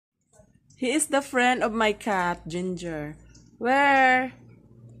He is the friend of my cat, Ginger. Where?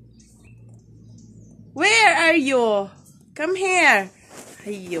 Where are you? Come here.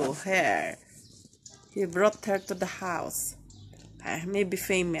 You here. He brought her to the house. Maybe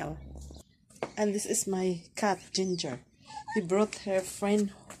female. And this is my cat, Ginger. He brought her friend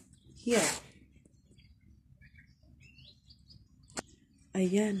here.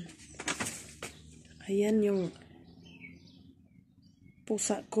 Ayan. Ayan yung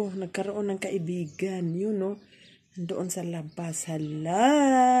pusa ko. Nagkaroon ng kaibigan. You know. Doon sa labas.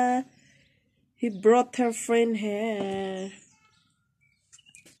 Hala. He brought her friend here.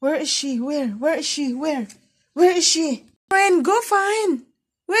 Where is she? Where? Where is she? Where? Where is she? Friend, go find.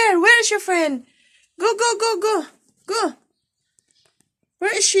 Where? Where is your friend? Go, go, go, go. Go.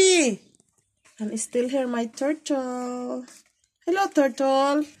 Where is she? And still here, my turtle. Hello,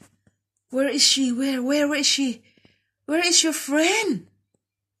 turtle. Where is she? Where? Where is she? Where is your friend?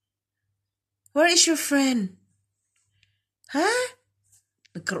 Where is your friend? Huh?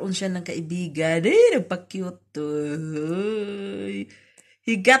 Nagkaroon siya ng kaibigan. Nagpa-cute to.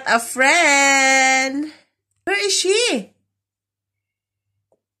 He got a friend. Where is she?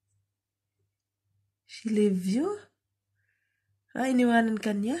 She leaves you? Iniwanan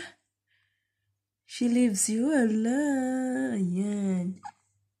ka niya? She leaves you? Ala. Ayan.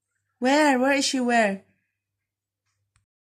 Where? Where is she? Where?